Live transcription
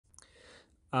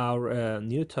Our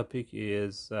new topic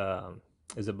is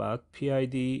about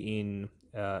PID in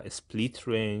a split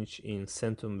range in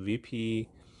Centum VP.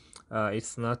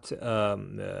 It's not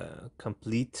a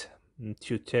complete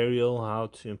tutorial how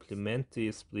to implement the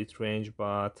split range,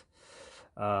 but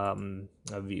I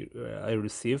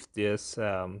received this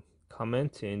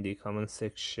comment in the comment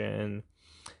section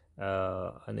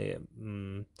on a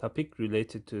topic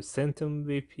related to Centum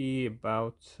VP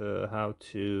about mm,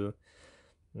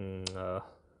 uh,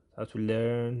 how to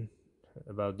learn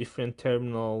about different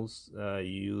terminals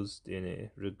used in a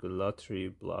regulatory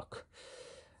block.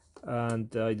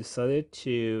 And I decided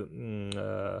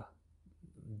to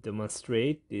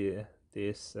demonstrate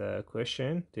this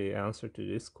question, the answer to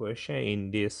this question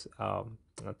in this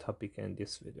topic and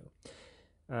this video.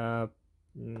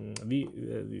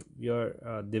 We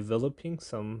are developing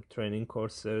some training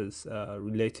courses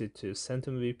related to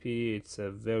Centum VP. It's a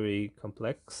very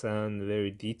complex and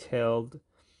very detailed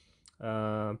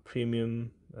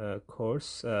premium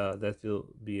course that will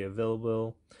be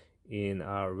available in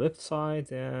our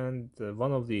website, and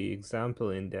one of the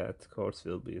example in that course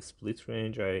will be split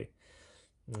range. I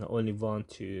only want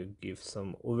to give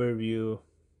some overview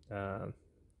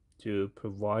to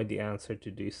provide the answer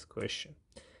to this question.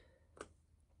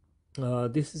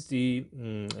 This is the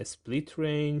split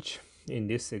range. In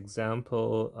this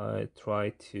example, I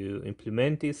try to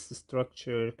implement this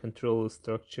structure, control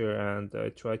structure, and I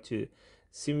try to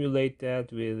simulate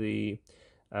that with the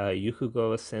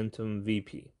Yokogawa Centum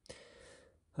VP.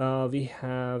 We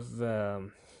have a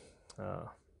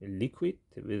liquid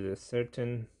with a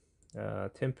certain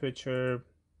temperature.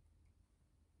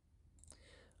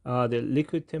 The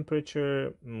liquid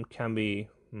temperature can be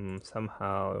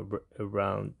somehow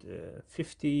around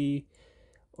 50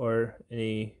 or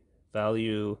any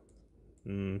value.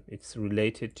 It's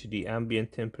related to the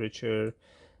ambient temperature.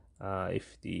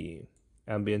 If the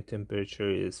ambient temperature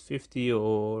is 50,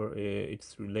 or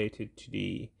it's related to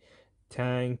the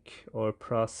tank or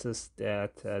process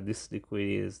that this liquid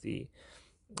is the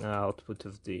output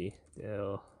of the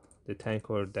tank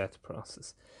or that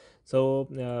process. So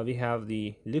we have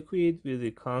the liquid with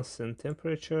the constant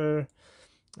temperature,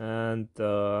 and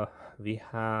we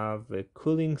have a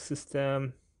cooling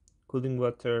system, cooling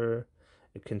water,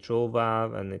 a control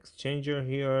valve, and exchanger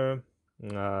here.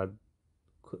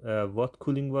 What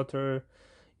cooling water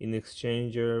in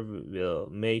exchanger will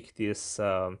make this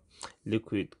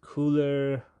liquid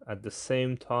cooler. At the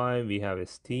same time, we have a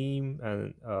steam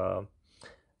and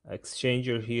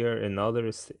exchanger here, another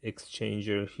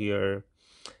exchanger here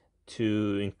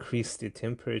to increase the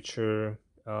temperature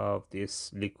of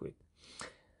this liquid.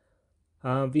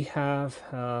 We have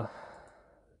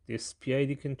this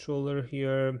PID controller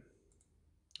here.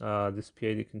 This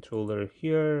PID controller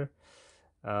here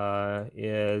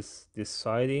is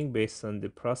deciding based on the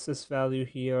process value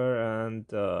here, and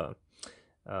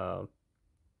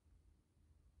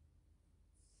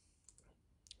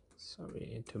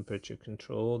temperature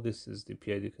control. This is the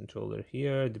PID controller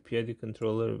here. The PID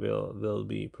controller will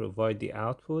be provide the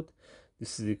output.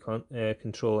 This is the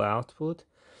control output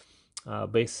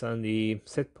based on the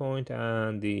set point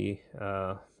and the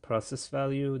process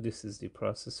value. This is the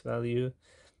process value,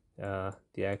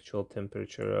 the actual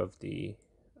temperature of the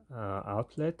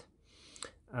outlet,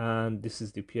 and this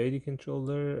is the PID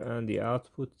controller, and the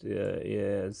output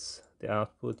is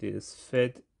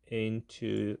fed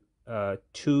into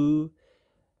two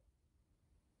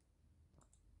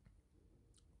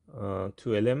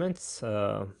elements,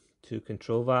 two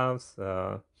control valves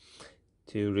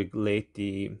to regulate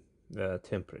the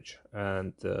temperature,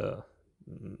 and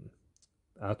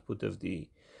output of the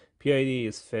PID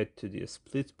is fed to the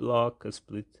split block, a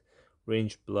split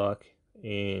range block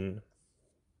in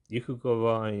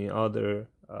Yokogawa and in other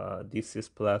DCS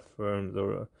platforms,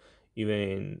 or even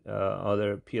in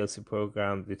other PLC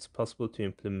programs. It's possible to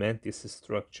implement this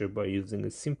structure by using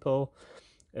a simple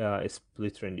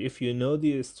split range. If you know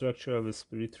the structure of a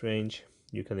split range,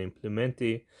 you can implement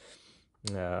the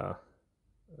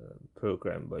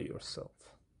program by yourself.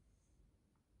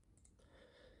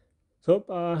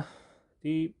 So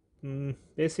the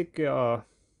basic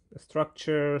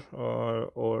structure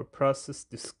or process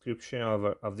description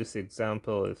of this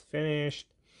example is finished.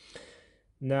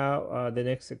 Now the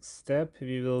next step,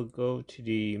 we will go to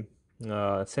the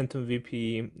Centum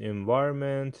VP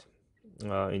environment.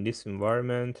 In this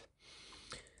environment,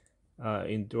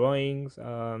 in drawings,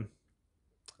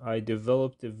 I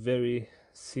developed a very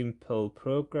simple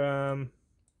program,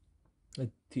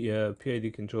 the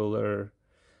PID controller,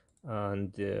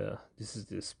 and this is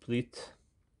the split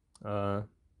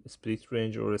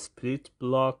range or a split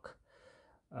block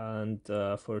And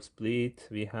for split,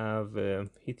 we have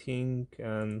heating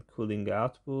and cooling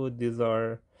output. These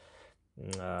are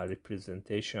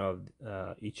representation of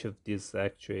each of these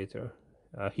actuator.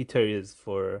 Heater is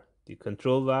for the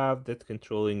control valve that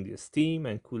controlling the steam,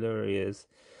 and cooler is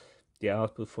the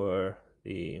output for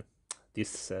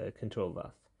this control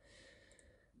valve.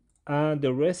 And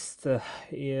the rest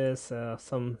is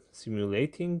some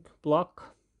simulating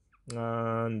block,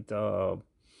 and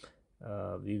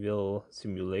we will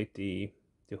simulate the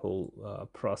whole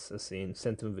process in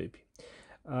Centum VP.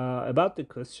 About the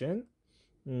question,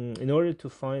 in order to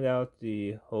find out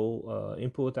the whole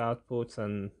input, outputs,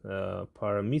 and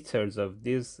parameters of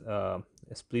this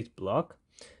split block,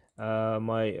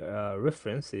 my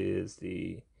reference is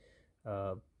the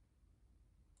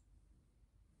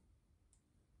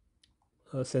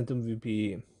Centum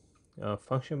VP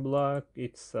function block.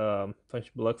 It's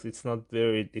function blocks. It's not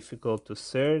very difficult to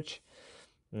search,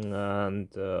 and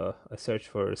I search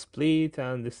for a split,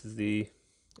 and this is the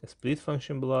split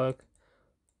function block,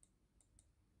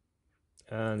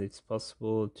 and it's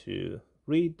possible to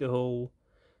read the whole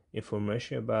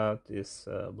information about this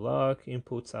block,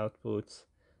 inputs, outputs,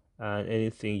 and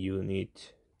anything you need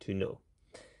to know.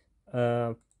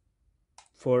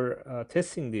 For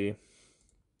testing the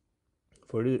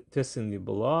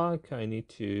block, I need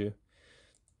to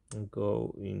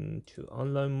go into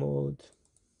online mode.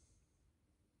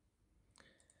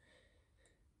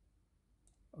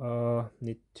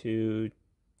 Need to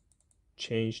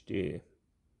change the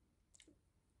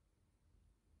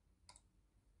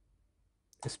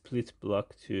split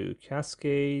block to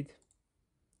cascade.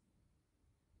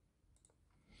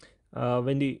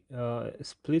 When the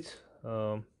split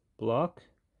block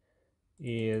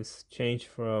is changed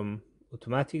from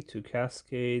automatic to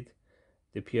cascade,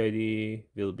 the PID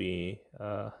will be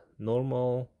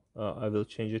normal. I will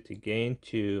change it again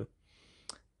to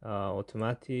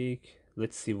automatic.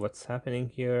 Let's see what's happening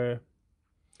here.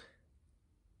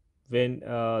 When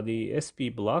the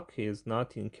SP block is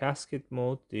not in cascade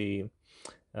mode, the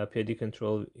PID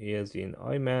control is in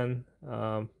IMAN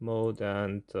mode,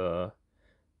 and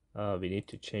we need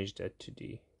to change that to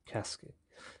the cascade.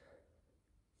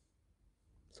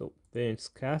 So when it's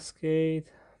cascade,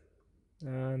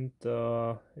 and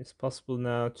it's possible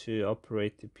now to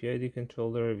operate the PID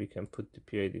controller. We can put the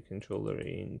PID controller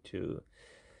into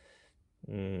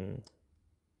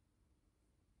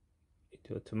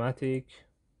automatic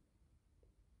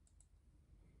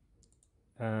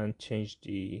and change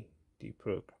the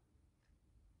program.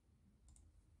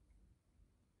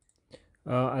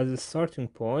 As a starting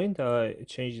point, I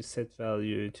change the set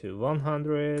value to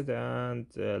 100, and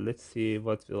let's see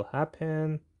what will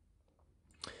happen.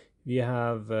 We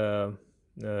have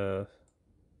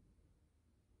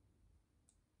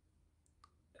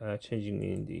changing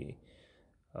in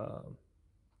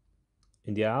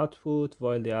the output.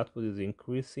 While the output is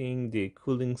increasing, the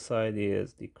cooling side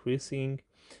is decreasing,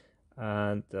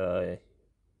 and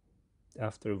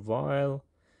after a while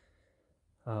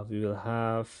we will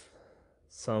have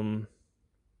some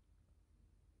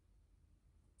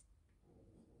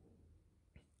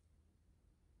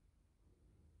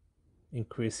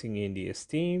increasing in the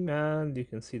steam, and you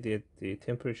can see that the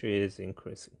temperature is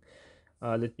increasing.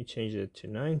 Let me change it to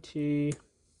 90.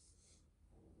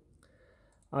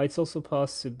 It's also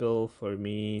possible for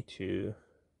me to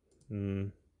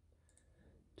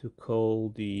call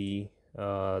the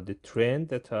trend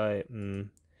that I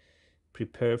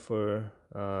prepare for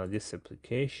this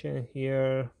application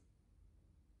here.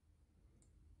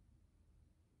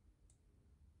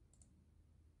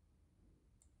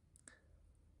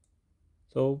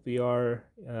 So we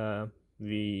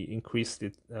increased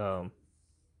it.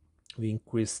 We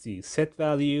increased the set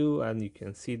value, and you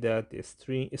can see that the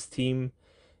steam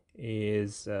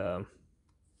is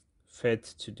fed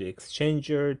to the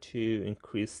exchanger to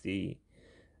increase the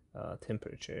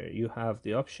temperature. You have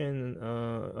the option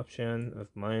of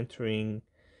monitoring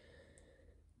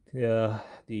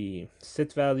the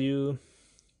set value,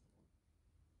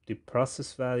 the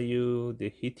process value, the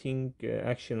heating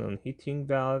action on heating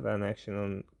valve, and action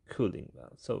on cooling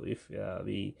valve. So if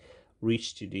we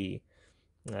reach to the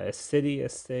steady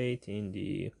state in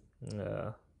the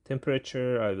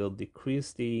temperature, I will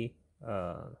decrease the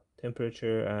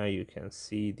temperature, and you can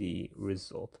see the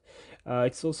result.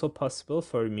 It's also possible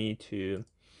for me to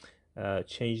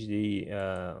change the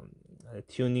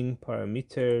tuning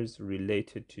parameters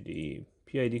related to the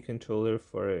PID controller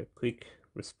for a quick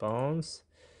response.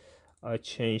 I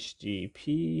change the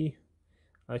P,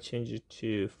 I change it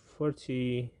to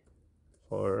 40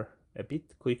 for a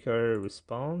bit quicker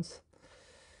response.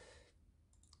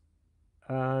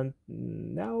 And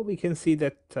now we can see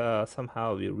that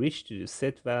somehow we reached the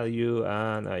set value,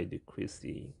 and I decrease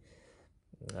the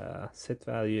set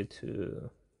value to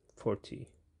 40.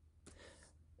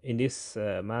 In this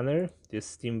manner, this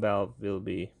steam valve will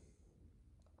be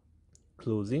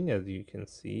closing. As you can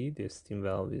see, the steam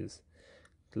valve is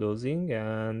closing,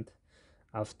 and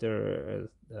after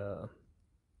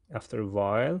after a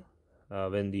while,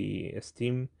 when the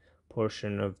steam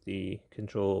portion of the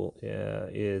control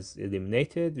is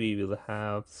eliminated, we will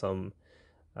have some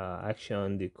action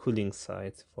on the cooling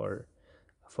side for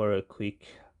a quick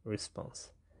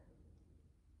response.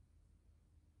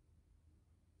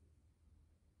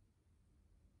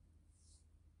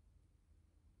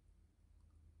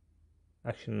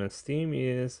 Action on steam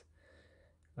is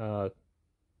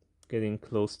getting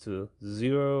close to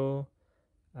 0,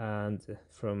 and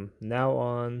from now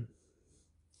on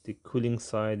the cooling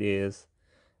side is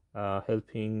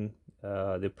helping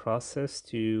the process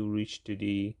to reach to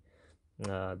the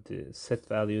set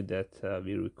value that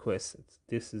we requested.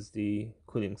 This is the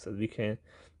cooling side. We can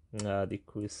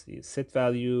decrease the set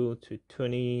value to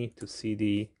 20 to see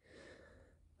the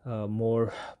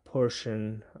more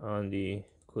portion on the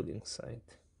cooling side.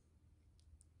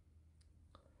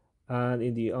 And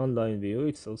in the online view,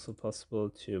 it's also possible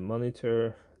to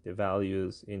monitor the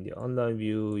values. In the online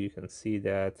view, you can see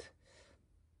that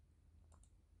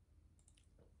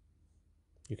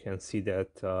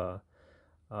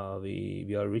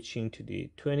we are reaching to the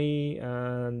 20,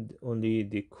 and only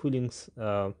the cooling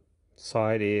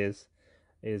side is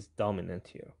dominant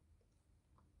here.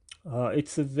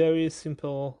 It's a very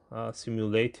simple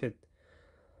simulated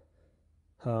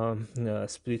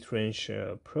split range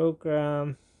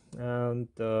program, and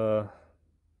the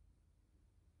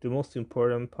most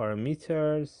important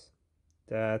parameters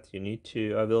that you need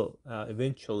to, I will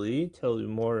eventually tell you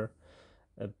more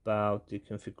about the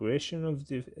configuration of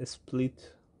the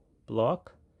split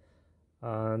block,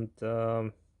 and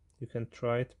you can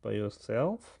try it by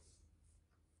yourself.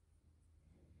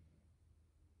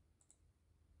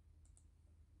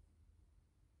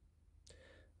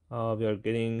 We are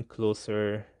getting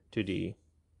closer to the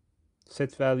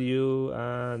set value,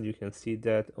 and you can see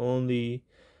that only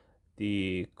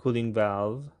the cooling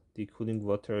valve, the cooling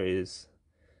water is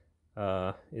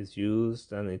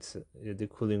used, and it's the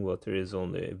cooling water is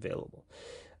only available.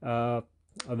 I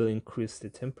will increase the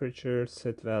temperature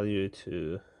set value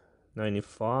to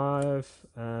 95,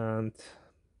 and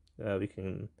we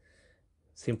can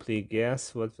simply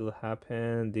guess what will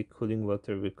happen. The cooling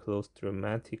water will close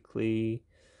dramatically,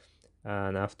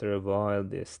 and after a while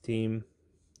the steam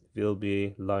will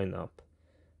be line up.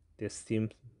 The steam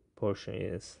portion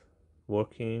is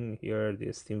working here,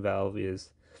 the steam valve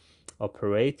is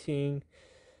operating,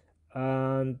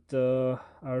 and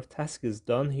our task is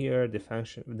done here. The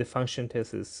function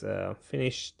test is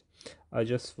finished. I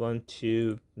just want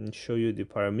to show you the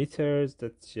parameters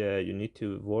that you need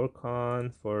to work on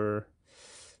for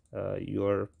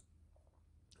your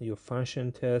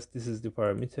function test. This is the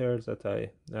parameters that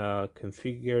I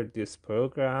configured this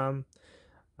program,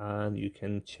 and you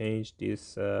can change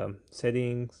these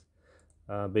settings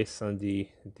based on the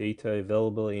data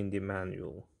available in the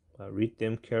manual. Read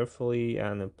them carefully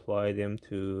and apply them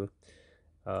to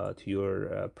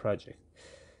your project.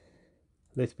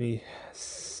 Let me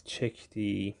check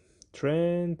the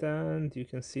trend, and you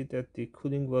can see that the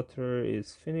cooling water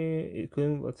is finished.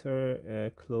 Cooling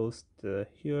water closed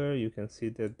here. You can see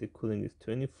that the cooling is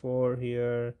 24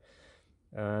 here,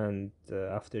 and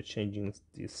after changing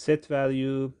the set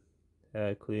value,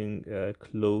 cooling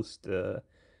closed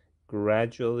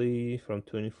gradually from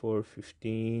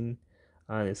 24:15,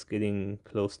 and it's getting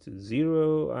close to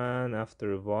 0, and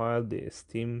after a while the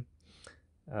steam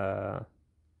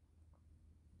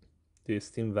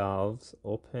valves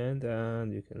opened,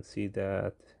 and you can see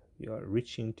that we are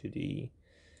reaching to the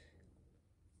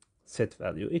set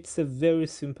value. It's a very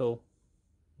simple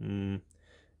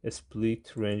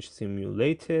split range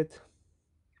simulated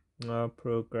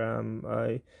program.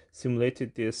 I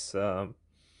simulated this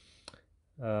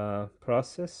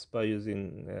process by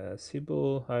using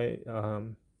Sybil high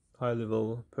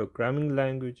level programming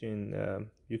language in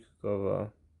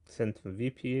Yokogawa Centum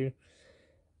VP,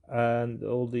 and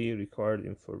all the required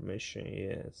information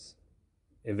is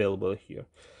available here.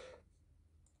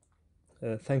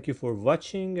 Thank you for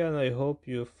watching, and I hope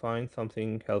you find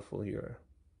something helpful here.